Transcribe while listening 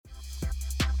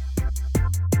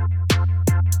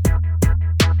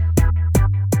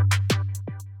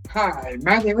Hi,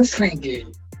 my name is Frankie.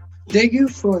 Thank you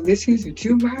for listening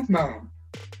to my mom.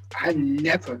 I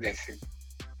never listen.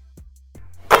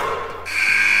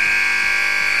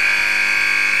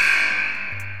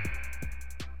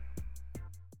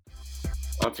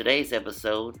 On today's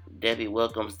episode, Debbie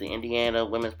welcomes the Indiana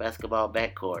women's basketball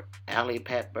backcourt, Allie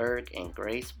Patberg and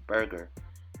Grace Berger.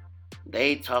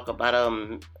 They talk about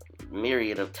a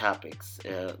myriad of topics,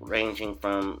 ranging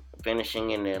from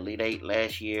finishing in the Elite Eight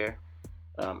last year,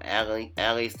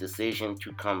 Allie's decision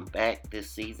to come back this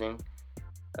season.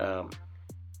 Um,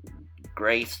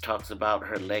 Grace talks about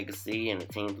her legacy and the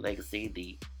team's legacy,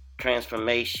 the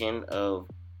transformation of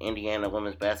Indiana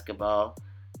women's basketball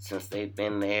since they've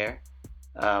been there.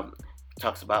 Um,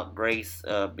 Talks about Grace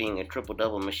being a triple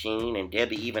double machine, and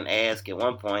Debbie even asked at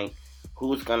one point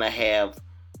who's going to have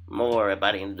more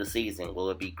by the end of the season.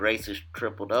 Will it be Grace's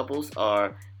triple doubles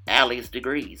or Allie's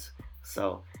degrees?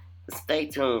 So stay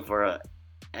tuned for an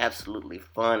absolutely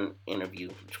fun interview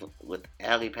with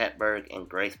Allie Patberg and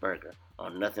Grace Berger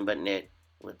on Nothing But Net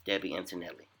with Debbie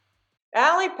Antonelli.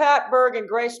 Allie Patberg and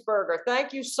Grace Berger,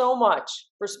 thank you so much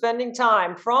for spending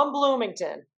time from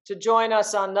Bloomington to join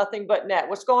us on Nothing But Net.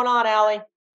 What's going on, Allie?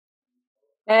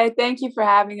 Hey, thank you for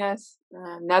having us.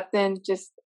 Nothing,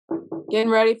 just getting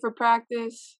ready for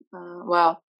practice.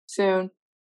 Soon.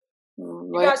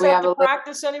 You guys have to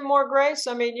practice anymore, Grace?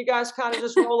 I mean, you guys kind of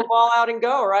just roll the ball out and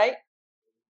go, right?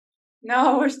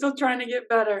 No, we're still trying to get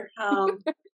better. So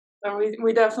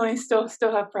we definitely still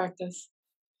have practice.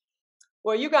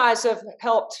 Well, you guys have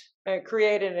helped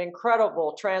create an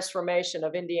incredible transformation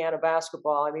of Indiana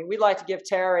basketball. I mean, we'd like to give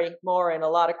Terry Morin a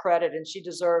lot of credit, and she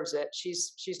deserves it.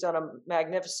 She's done a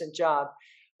magnificent job.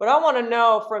 But I want to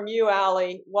know from you,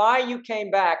 Allie, why you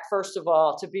came back, first of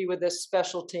all, to be with this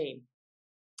special team.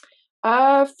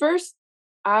 First,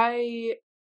 I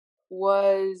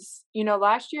was,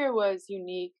 last year was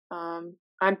unique.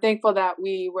 I'm thankful that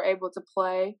we were able to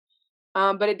play,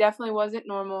 but it definitely wasn't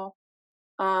normal.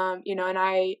 And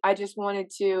I just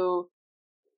wanted to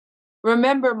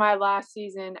remember my last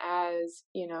season as,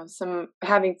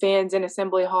 having fans in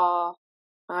Assembly Hall,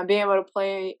 being able to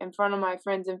play in front of my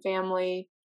friends and family.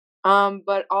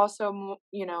 But also,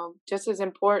 just as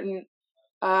important,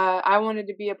 I wanted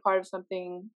to be a part of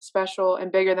something special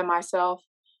and bigger than myself.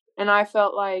 And I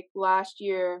felt like last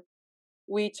year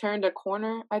we turned a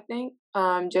corner, I think,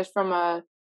 just from a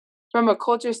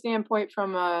culture standpoint,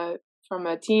 from a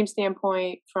team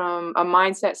standpoint, from a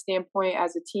mindset standpoint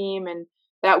as a team, and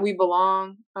that we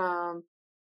belong.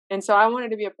 And so I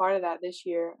wanted to be a part of that this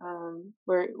year. And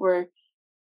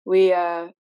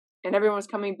everyone's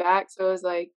coming back. So it was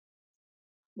like,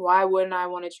 why wouldn't I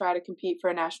want to try to compete for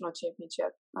a national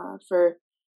championship for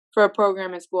a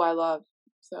program and school I love?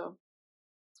 So.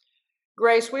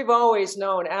 Grace, we've always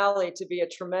known Allie to be a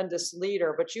tremendous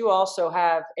leader, but you also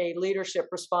have a leadership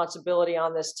responsibility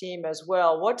on this team as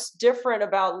well. What's different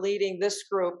about leading this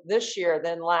group this year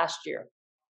than last year?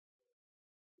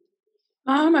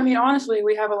 Honestly,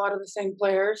 we have a lot of the same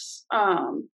players,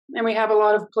 and we have a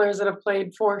lot of players that have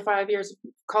played 4 or 5 years of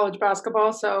college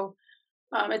basketball. So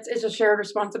it's a shared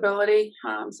responsibility.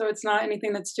 So it's not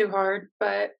anything that's too hard.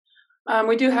 But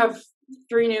we do have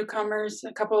 3 newcomers,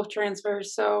 a couple of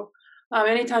transfers. So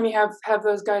anytime you have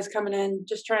those guys coming in,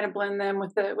 just trying to blend them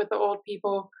with the old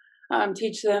people,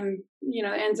 teach them,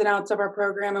 the ins and outs of our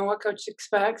program and what coach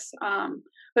expects.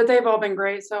 But they've all been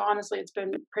great. So honestly, it's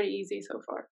been pretty easy so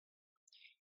far.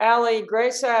 Allie,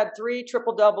 Grace had 3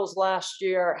 triple doubles last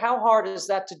year. How hard is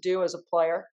that to do as a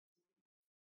player?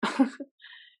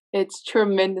 It's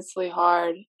tremendously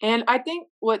hard. And I think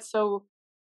what's so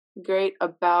great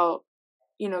about,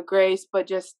 Grace, but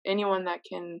just anyone that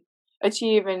can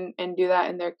achieve and do that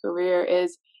in their career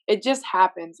is it just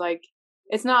happens. Like,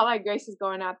 it's not like Grace is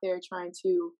going out there trying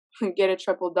to get a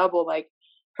triple double. Like,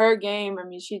 her game, I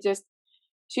mean, she just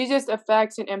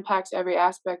affects and impacts every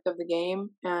aspect of the game,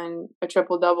 and a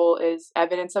triple double is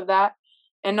evidence of that.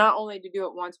 And not only to do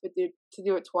it once, but to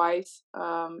do it twice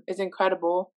is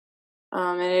incredible.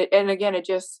 And again, it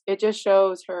just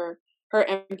shows her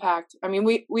impact. I mean,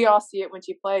 we all see it when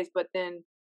she plays, but then,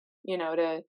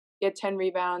 to get 10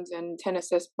 rebounds and 10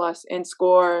 assists plus and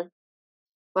score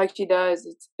like she does,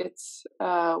 it's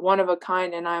one of a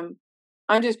kind. And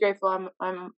I'm just grateful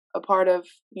I'm a part of,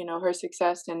 her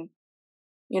success, and,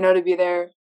 to be there,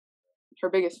 her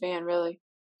biggest fan, really.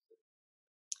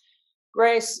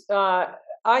 Grace,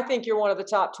 I think you're one of the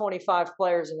top 25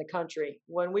 players in the country.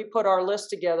 When we put our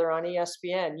list together on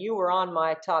ESPN, you were on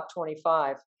my top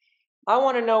 25. I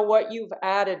want to know what you've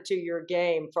added to your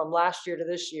game from last year to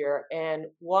this year and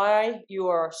why you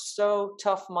are so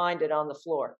tough-minded on the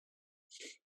floor.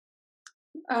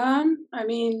 I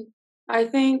mean, I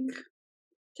think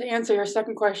to answer your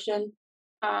second question,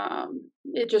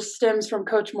 it just stems from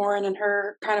Coach Morin and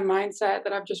her kind of mindset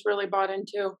that I've just really bought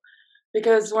into.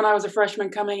 Because when I was a freshman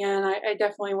coming in, I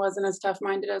definitely wasn't as tough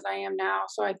minded as I am now.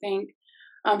 So I think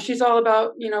she's all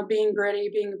about being gritty,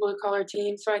 being a blue collar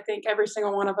team. So I think every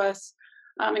single one of us,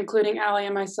 including Allie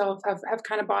and myself, have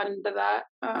kind of bought into that.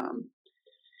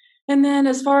 And then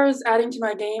as far as adding to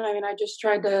my game, I mean, I just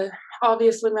tried to,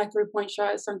 obviously my 3-point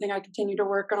shot is something I continue to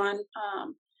work on.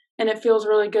 And it feels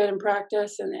really good in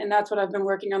practice. And that's what I've been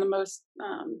working on the most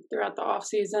throughout the off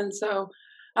season. So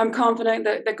I'm confident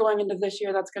that going into this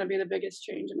year, that's going to be the biggest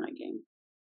change in my game.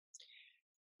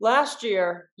 Last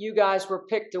year, you guys were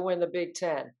picked to win the Big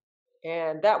Ten,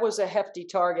 and that was a hefty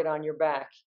target on your back.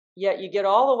 Yet you get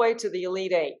all the way to the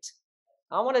Elite Eight.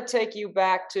 I want to take you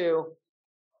back to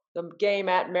the game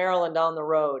at Maryland on the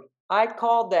road. I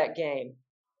called that game,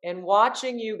 and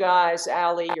watching you guys,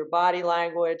 Allie, your body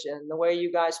language and the way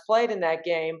you guys played in that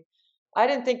game, I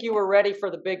didn't think you were ready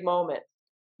for the big moment.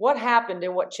 What happened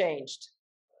and what changed?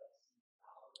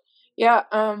 Yeah,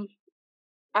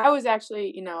 I was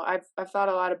actually, I've thought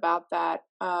a lot about that.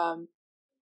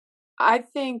 I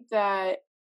think that,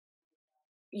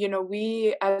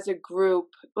 we as a group,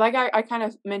 like I kind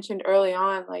of mentioned early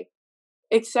on, like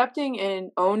accepting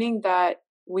and owning that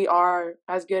we are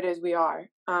as good as we are,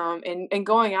 and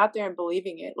going out there and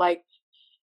believing it. Like,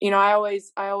 I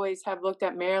always have looked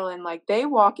at Maryland, like they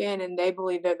walk in and they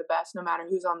believe they're the best no matter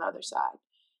who's on the other side.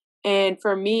 And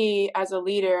for me as a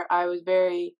leader, I was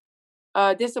very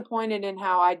disappointed in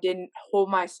how I didn't hold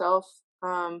myself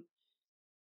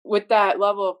with that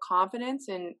level of confidence.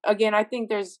 And again, I think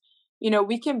there's,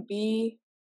 we can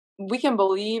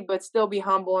believe, but still be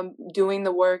humble and doing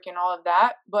the work and all of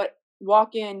that. But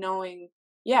walk in knowing,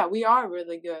 yeah, we are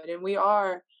really good, and we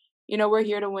are, we're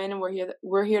here to win, and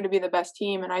we're here to be the best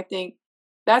team. And I think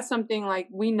that's something like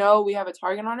we know we have a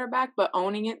target on our back, but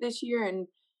owning it this year and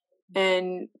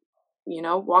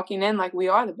walking in like we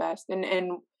are the best,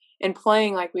 and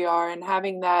playing like we are, and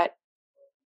having that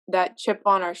chip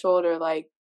on our shoulder, like,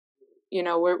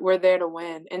 we're there to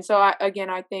win. And so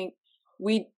I think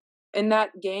in that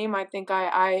game, I think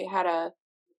I had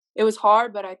it was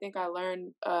hard, but I think I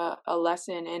learned a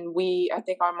lesson, and I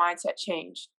think our mindset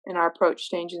changed and our approach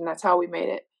changed, and that's how we made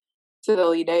it to the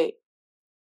Elite Eight.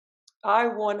 I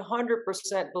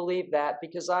 100% believe that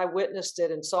because I witnessed it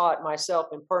and saw it myself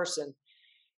in person.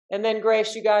 And then,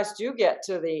 Grace, you guys do get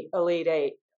to the Elite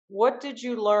Eight. What did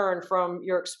you learn from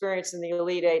your experience in the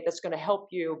Elite Eight that's going to help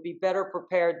you be better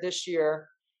prepared this year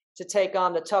to take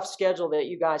on the tough schedule that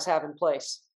you guys have in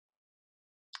place?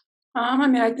 I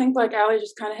mean, I think like Allie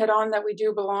just kind of hit on that we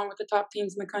do belong with the top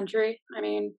teams in the country. I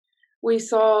mean, we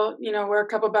saw, we're a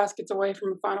couple baskets away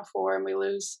from the Final Four, and we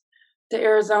lose to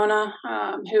Arizona,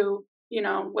 who,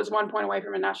 was 1 point away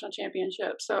from a national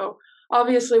championship. So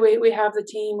obviously we have the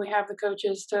team, we have the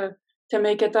coaches to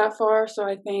make it that far. So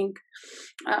I think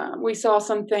we saw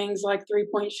some things like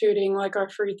 3-point shooting, like our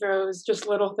free throws, just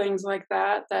little things like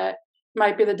that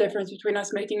might be the difference between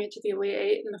us making it to the Elite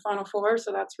Eight and the Final Four.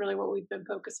 So that's really what we've been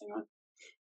focusing on.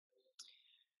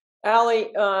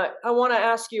 Allie, I want to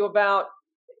ask you about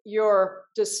your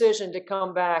decision to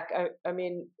come back. I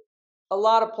mean, a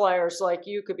lot of players like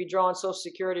you could be drawing Social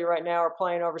Security right now or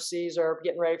playing overseas or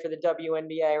getting ready for the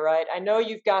WNBA, right? I know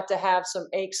you've got to have some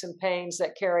aches and pains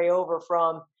that carry over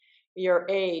from your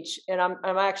age. And I'm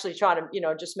actually trying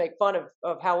to, just make fun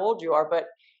of how old you are, but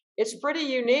it's pretty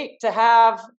unique to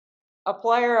have a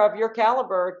player of your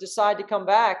caliber decide to come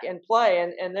back and play.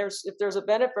 And if there's a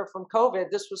benefit from COVID,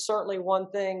 this was certainly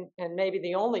one thing, and maybe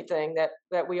the only thing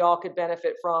that we all could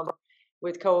benefit from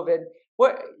with COVID.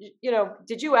 What,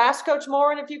 did you ask Coach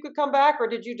Morin if you could come back, or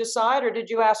did you decide, or did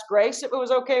you ask Grace if it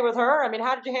was okay with her? I mean,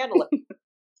 how did you handle it?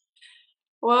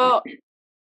 Well,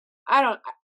 and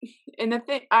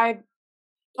the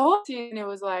whole season, it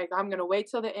was like, I'm going to wait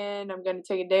till the end. I'm going to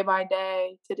take it day by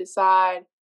day to decide.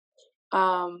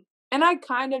 And I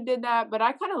kind of did that, but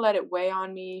I kind of let it weigh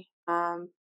on me, in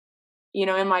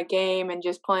my game and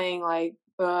just playing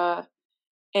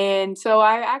and so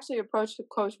I actually approached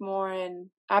Coach Morin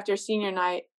after senior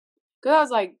night, because I was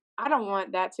like, I don't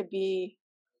want that to be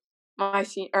our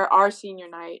senior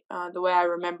night, the way I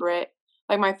remember it.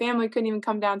 Like my family couldn't even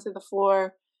come down to the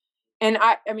floor. And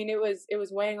I mean, it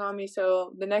was weighing on me.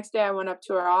 So the next day I went up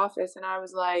to her office and I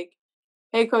was like,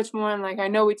 hey, Coach Morin, like, I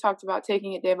know we talked about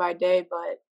taking it day by day,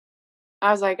 but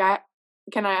I was like,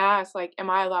 can I ask, like, am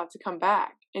I allowed to come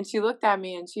back? And she looked at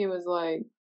me and she was like,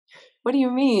 what do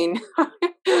you mean?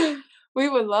 We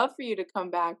would love for you to come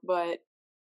back, but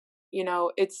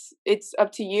it's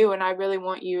up to you. And I really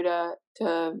want you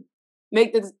to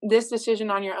make this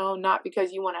decision on your own, not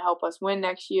because you want to help us win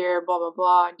next year, blah, blah,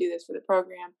 blah, and do this for the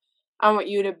program. I want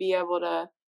you to be able to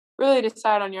really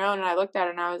decide on your own. And I looked at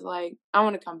it and I was like, I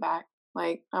want to come back.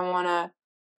 Like, I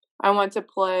want to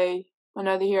play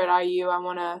another year at IU. I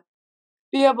want to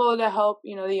be able to help,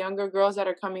 the younger girls that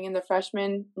are coming in, the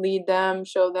freshmen, lead them,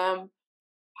 show them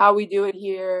how we do it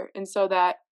here. And so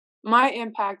that my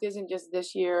impact isn't just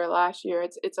this year or last year.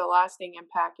 It's a lasting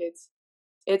impact.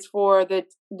 It's for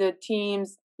the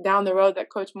teams down the road that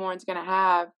Coach Morin's going to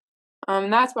have.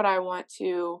 And that's what I want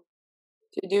to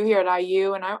do here at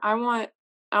IU. And I want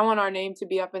our name to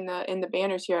be up in the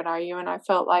banners here at IU. And I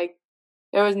felt like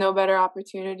there was no better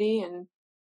opportunity.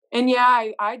 And yeah,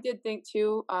 I did think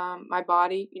too, my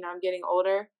body, I'm getting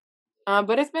older.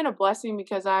 But it's been a blessing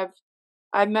because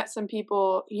I've met some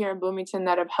people here in Bloomington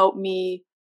that have helped me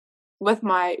with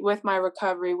my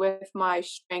recovery, with my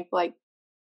strength, like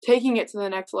taking it to the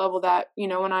next level that,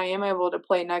 when I am able to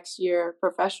play next year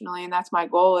professionally, and that's my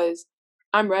goal, is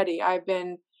I'm ready. I've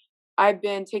been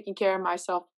taking care of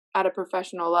myself at a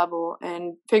professional level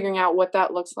and figuring out what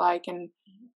that looks like and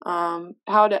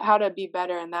how to be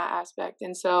better in that aspect.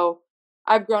 And so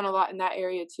I've grown a lot in that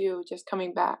area too, just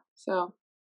coming back. So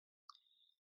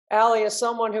Allie, as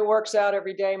someone who works out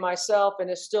every day myself and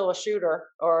is still a shooter,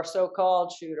 or a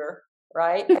so-called shooter,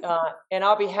 right? And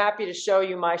I'll be happy to show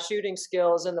you my shooting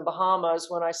skills in the Bahamas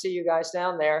when I see you guys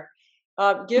down there.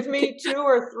 Give me 2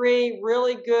 or 3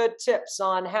 really good tips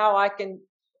on how I can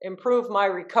improve my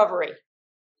recovery.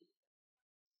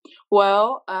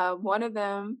 Well, one of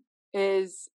them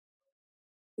is,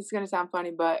 it's going to sound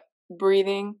funny, but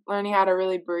breathing, learning how to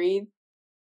really breathe.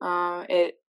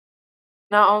 It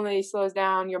not only slows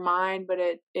down your mind, but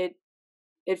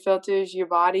it filters your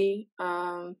body,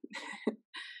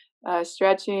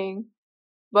 stretching.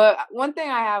 But one thing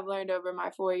I have learned over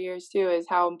my 4 years too is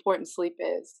how important sleep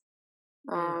is.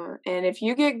 And if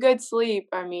you get good sleep,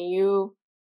 I mean,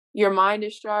 your mind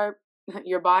is sharp,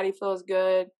 your body feels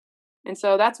good. And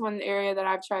so that's one area that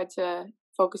I've tried to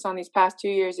focus on these past 2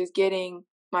 years, is getting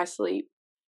my sleep.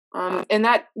 And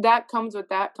that comes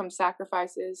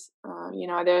sacrifices.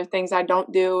 There are things I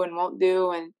don't do and won't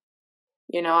do. And,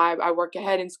 I work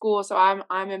ahead in school, so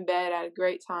I'm in bed at a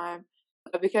great time,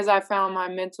 because I found my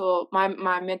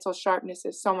mental sharpness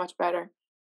is so much better,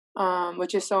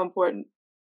 which is so important.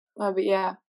 But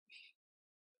yeah.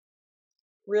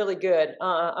 Really good.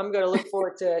 I'm going to look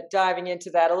forward to diving into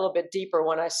that a little bit deeper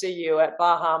when I see you at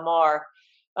Baha Mar.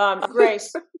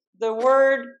 Grace, the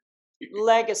word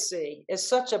legacy is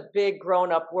such a big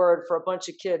grown-up word for a bunch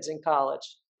of kids in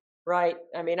college, right?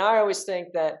 I mean, I always think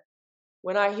that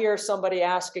when I hear somebody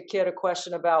ask a kid a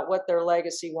question about what their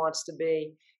legacy wants to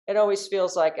be, it always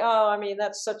feels like,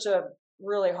 that's such a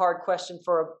really hard question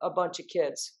for a bunch of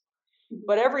kids.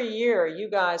 But every year, you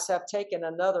guys have taken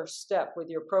another step with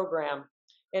your program.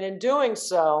 And in doing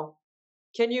so,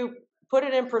 can you put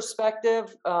it in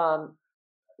perspective,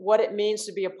 what it means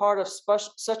to be a part of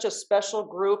such a special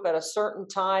group at a certain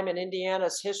time in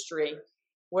Indiana's history,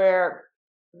 where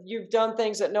you've done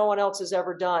things that no one else has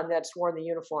ever done that's worn the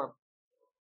uniform?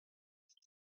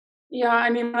 Yeah,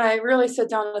 I mean, when I really sit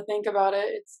down to think about it,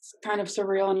 it's kind of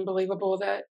surreal and unbelievable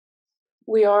that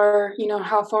we are,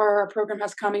 how far our program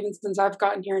has come even since I've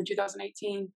gotten here in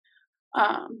 2018.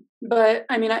 But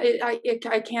I mean, I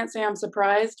can't say I'm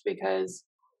surprised, because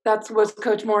that was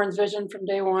Coach Morin's vision from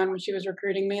day one when she was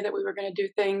recruiting me, that we were going to do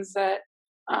things that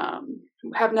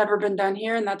have never been done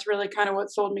here. And that's really kind of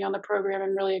what sold me on the program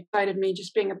and really excited me,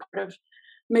 just being a part of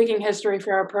making history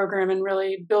for our program and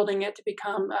really building it to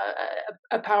become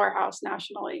a powerhouse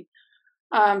nationally.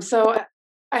 So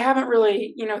I haven't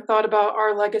really, thought about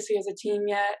our legacy as a team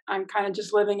yet. I'm kind of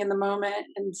just living in the moment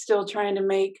and still trying to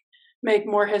make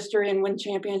more history and win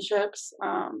championships.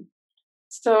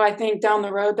 So I think down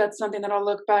the road, that's something that I'll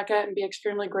look back at and be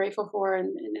extremely grateful for. And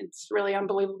it's really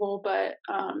unbelievable. But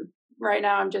right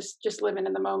now, I'm just living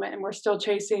in the moment, and we're still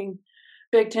chasing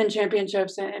Big Ten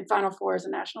championships and Final Fours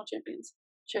and national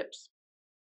championships.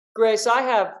 Grace, I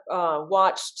have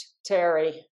watched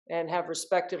Terry and have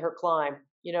respected her climb.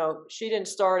 She didn't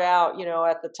start out,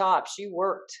 at the top. She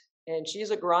worked, and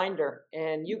she's a grinder.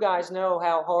 And you guys know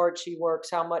how hard she works,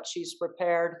 how much she's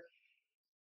prepared.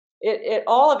 It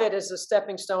all of it is a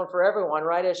stepping stone for everyone,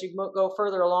 right? As you go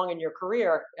further along in your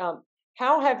career.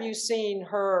 How have you seen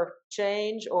her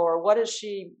change, or what has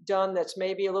she done that's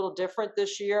maybe a little different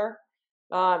this year?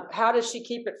 How does she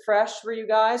keep it fresh for you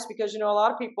guys? Because, a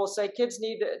lot of people say kids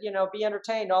need to, be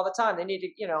entertained all the time. They need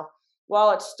to, while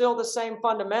it's still the same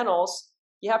fundamentals,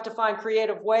 you have to find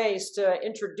creative ways to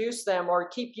introduce them or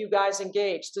keep you guys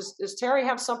engaged. Does Terry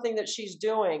have something that she's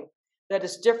doing that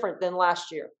is different than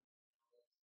last year?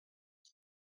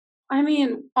 I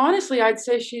mean, honestly, I'd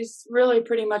say she's really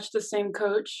pretty much the same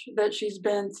coach that she's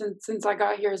been since I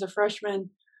got here as a freshman,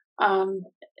 um,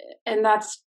 and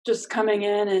that's just coming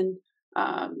in and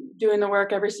doing the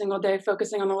work every single day,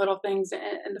 focusing on the little things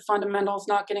and the fundamentals,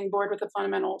 not getting bored with the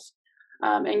fundamentals,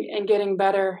 and getting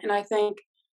better. And I think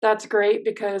that's great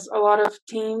because a lot of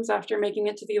teams, after making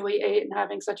it to the Elite Eight and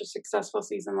having such a successful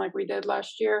season like we did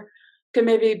last year, could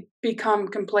maybe become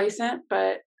complacent,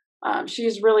 but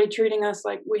she's really treating us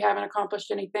like we haven't accomplished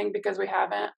anything because we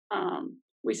haven't.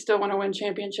 We still want to win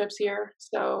championships here.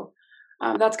 So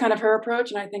that's kind of her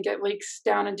approach. And I think it leaks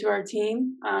down into our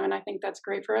team. And I think that's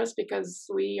great for us because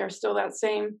we are still that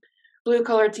same blue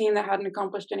collar team that hadn't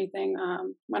accomplished anything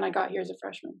when I got here as a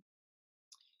freshman.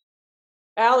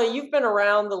 Allie, you've been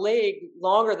around the league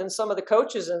longer than some of the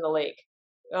coaches in the league.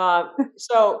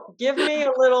 So give me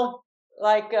a little,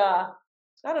 like,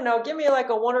 I don't know, give me like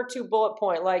a 1 or 2 bullet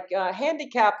point, like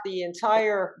handicap the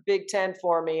entire Big Ten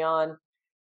for me on,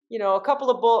 a couple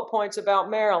of bullet points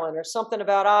about Maryland or something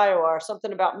about Iowa or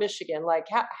something about Michigan. Like,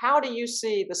 how do you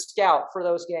see the scout for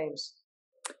those games?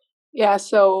 Yeah,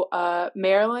 so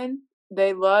Maryland,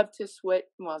 they love to switch.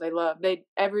 Well,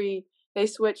 they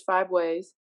switch 5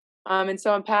 ways. And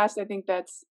so in past, I think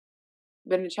that's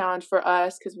been a challenge for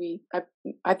us because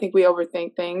I think we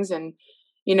overthink things, and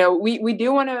we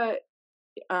do want to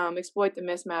exploit the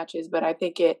mismatches, but I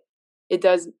think it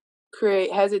does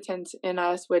create hesitance in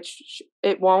us, which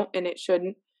it won't and it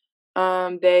shouldn't.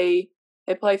 They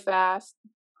play fast.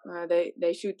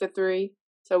 They shoot the 3,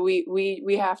 so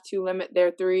we have to limit their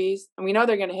threes, and we know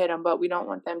they're going to hit them, but we don't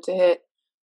want them to hit,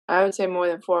 I would say, more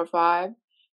than 4 or 5.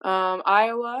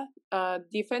 Iowa,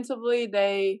 defensively,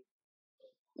 they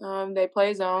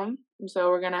play zone, so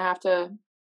we're gonna have to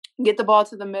get the ball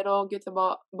to the middle, get the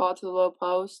ball to the low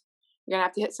post. We're gonna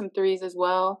have to hit some threes as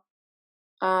well.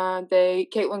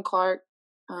 Caitlin Clark,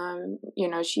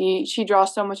 she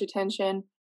draws so much attention,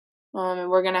 and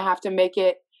we're gonna have to make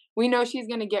it. We know she's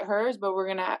gonna get hers, but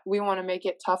we want to make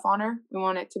it tough on her. We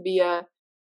want it to be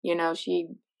she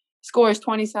scores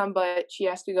 20-some, but she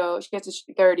has to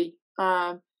shoot 30.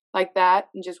 Like that,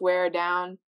 and just wear her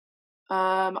down.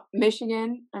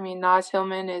 Michigan, I mean, Naz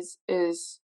Hillman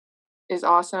is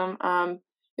awesome.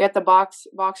 We have to box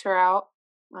her out.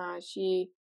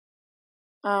 She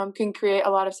can create a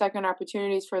lot of second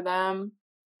opportunities for them.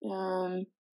 But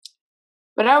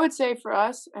I would say for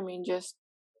us, I mean, just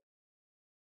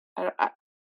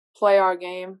play our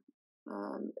game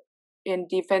and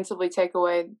defensively take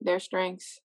away their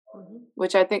strengths,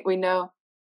 which I think we know.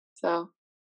 So.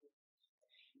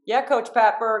 Yeah, Coach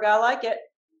Patberg, I like it.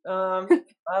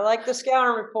 I like the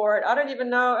scouting report. I don't even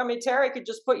know. I mean, Terry could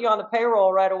just put you on the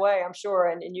payroll right away, I'm sure,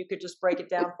 and you could just break it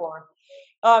down for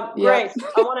him. Grace,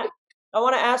 I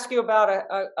want to ask you about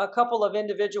a couple of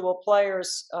individual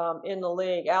players in the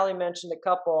league. Allie mentioned a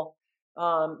couple,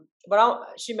 but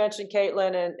she mentioned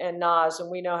Caitlin and Naz,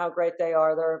 and we know how great they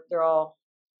are. They're all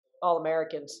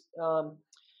Americans.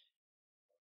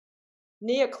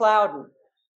 Nia Clouden,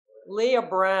 Leah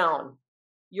Brown,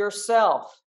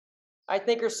 yourself, I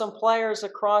think are some players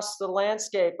across the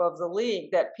landscape of the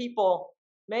league that people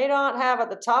may not have at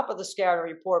the top of the scouting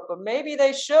report, but maybe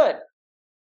they should.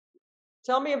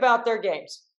 Tell me about their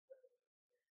games.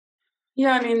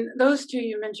 Yeah, I mean, those 2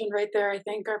 you mentioned right there, I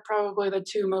think, are probably the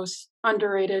 2 most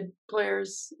underrated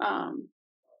players.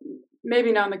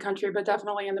 Maybe not in the country, but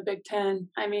definitely in the Big Ten.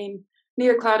 I mean,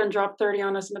 Nia Clouden dropped 30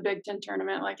 on us in the Big Ten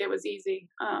tournament like it was easy.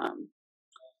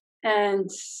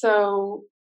 And so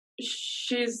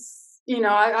she's,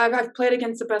 I've played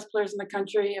against the best players in the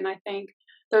country, and I think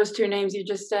those 2 names you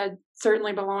just said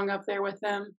certainly belong up there with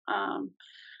them.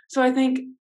 So I think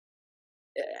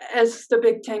as the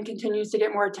Big Ten continues to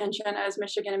get more attention, as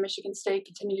Michigan and Michigan State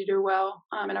continue to do well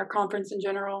in our conference in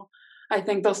general, I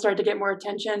think they'll start to get more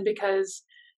attention because,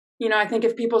 I think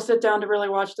if people sit down to really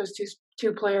watch those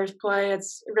two players play,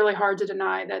 it's really hard to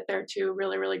deny that they're 2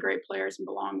 really, really great players and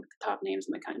belong with the top names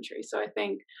in the country. So I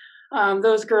think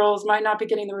those girls might not be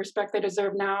getting the respect they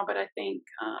deserve now, but I think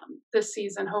this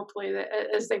season, hopefully, that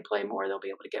as they play more, they'll be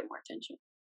able to get more attention.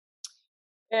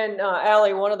 And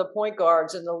Allie, one of the point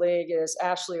guards in the league is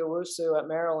Ashley Owusu at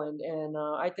Maryland, and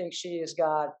I think she has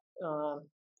got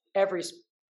every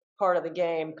part of the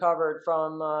game covered,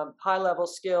 from high-level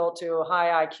skill to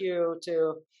high IQ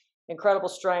to incredible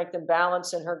strength and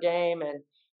balance in her game, and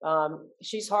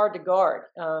she's hard to guard.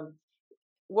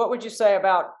 What would you say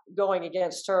about going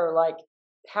against her? Like,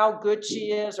 how good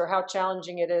she is, or how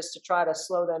challenging it is to try to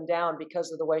slow them down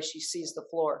because of the way she sees the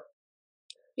floor?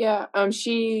 Yeah,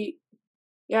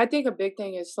 I think a big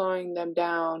thing is slowing them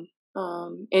down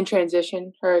in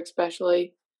transition, her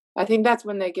especially. I think that's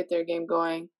when they get their game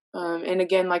going. And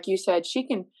again, like you said, she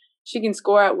can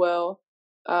score at will,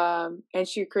 and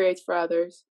she creates for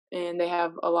others. And they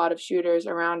have a lot of shooters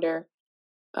around her,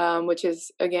 which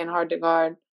is again hard to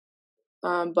guard.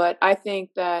 But I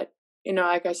think that,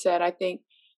 like I said, I think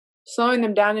slowing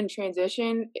them down in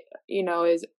transition,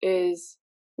 is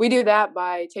we do that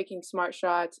by taking smart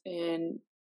shots and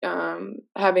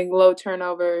having low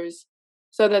turnovers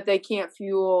so that they can't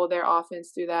fuel their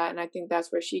offense through that. And I think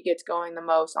that's where she gets going the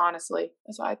most, honestly.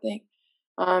 That's what I think.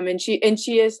 And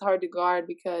she is hard to guard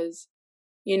because,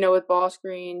 with ball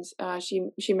screens,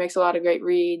 she makes a lot of great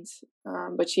reads,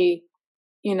 but she,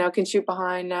 can shoot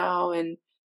behind now. And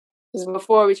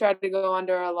before we tried to go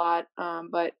under a lot,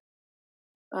 but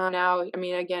now, I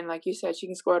mean, again, like you said, she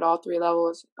can score at all three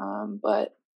levels,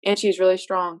 and she's really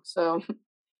strong. So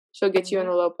she'll get you in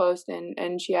the low post,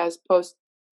 and she has post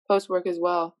work as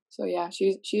well. So yeah,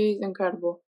 she's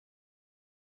incredible.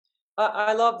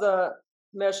 I love the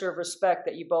measure of respect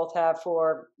that you both have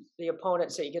for the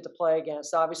opponents that you get to play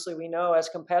against. Obviously, we know as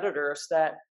competitors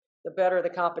that the better the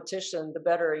competition, the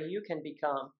better you can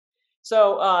become.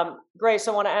 So, Grace,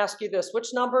 I want to ask you this. Which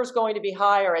number is going to be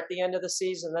higher at the end of the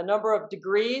season? The number of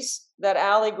degrees that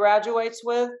Allie graduates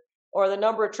with, or the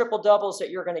number of triple doubles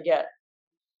that you're going to get?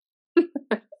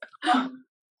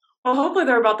 Well, hopefully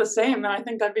they're about the same, and I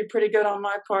think that'd be pretty good on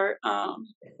my part.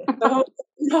 So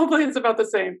hopefully it's about the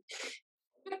same.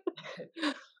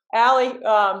 Allie,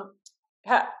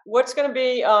 what's going to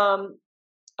be a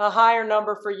higher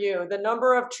number for you? The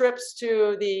number of trips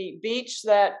to the beach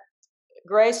that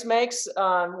Grace makes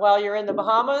while you're in the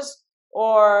Bahamas,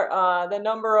 or the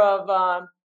number of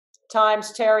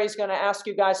times Terry's going to ask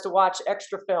you guys to watch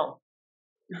extra film?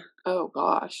 Oh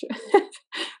gosh,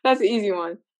 that's an easy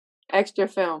one. Extra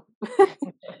film.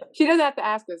 She doesn't have to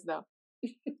ask us though.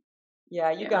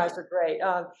 Yeah, you guys are great.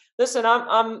 Listen,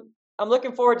 I'm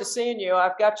looking forward to seeing you.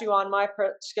 I've got you on my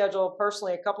schedule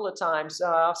personally a couple of times.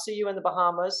 I'll see you in the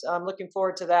Bahamas. I'm looking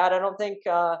forward to that. I don't think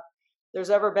there's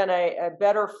ever been a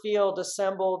better field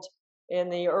assembled in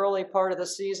the early part of the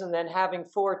season than having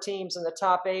 4 teams in the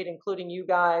top 8, including you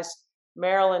guys,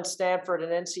 Maryland, Stanford,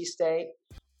 and NC State.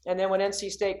 And then when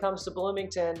NC State comes to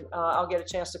Bloomington, I'll get a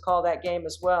chance to call that game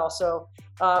as well. So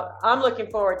I'm looking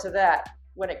forward to that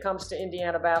when it comes to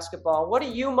Indiana basketball. What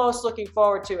are you most looking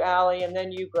forward to, Allie, and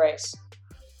then you, Grace?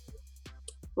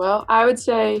 Well, I would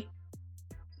say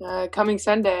coming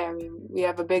Sunday, I mean, we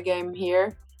have a big game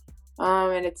here.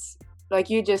 And it's, like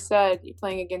you just said, you're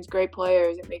playing against great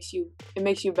players. It makes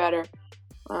you better.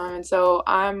 And so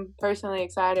I'm personally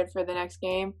excited for the next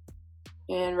game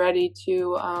and ready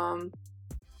to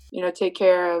take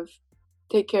care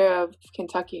of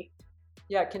Kentucky.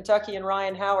 Yeah, Kentucky and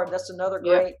Ryan Howard. That's another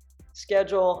great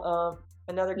schedule.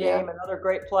 Another game, another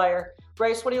great player.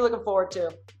 Grace, what are you looking forward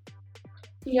to?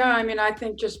 Yeah, I mean, I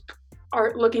think just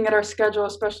looking at our schedule,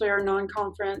 especially our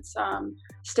non-conference,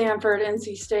 Stanford,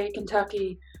 NC State,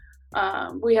 Kentucky,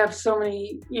 we have so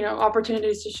many,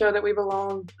 opportunities to show that we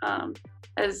belong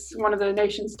as one of the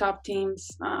nation's top teams.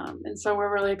 And so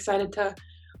we're really excited to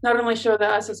not only show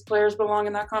that us as players belong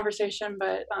in that conversation,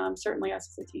 but certainly us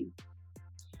as a team.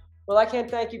 Well, I can't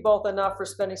thank you both enough for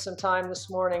spending some time this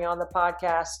morning on the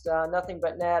podcast, Nothing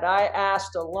But Net. I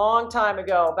asked a long time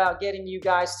ago about getting you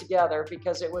guys together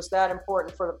because it was that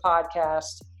important for the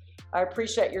podcast. I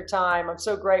appreciate your time. I'm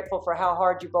so grateful for how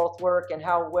hard you both work and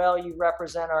how well you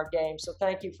represent our game. So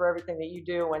thank you for everything that you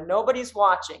do when nobody's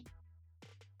watching.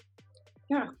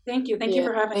 Yeah, thank you. Thank you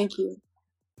for having me. Thank you.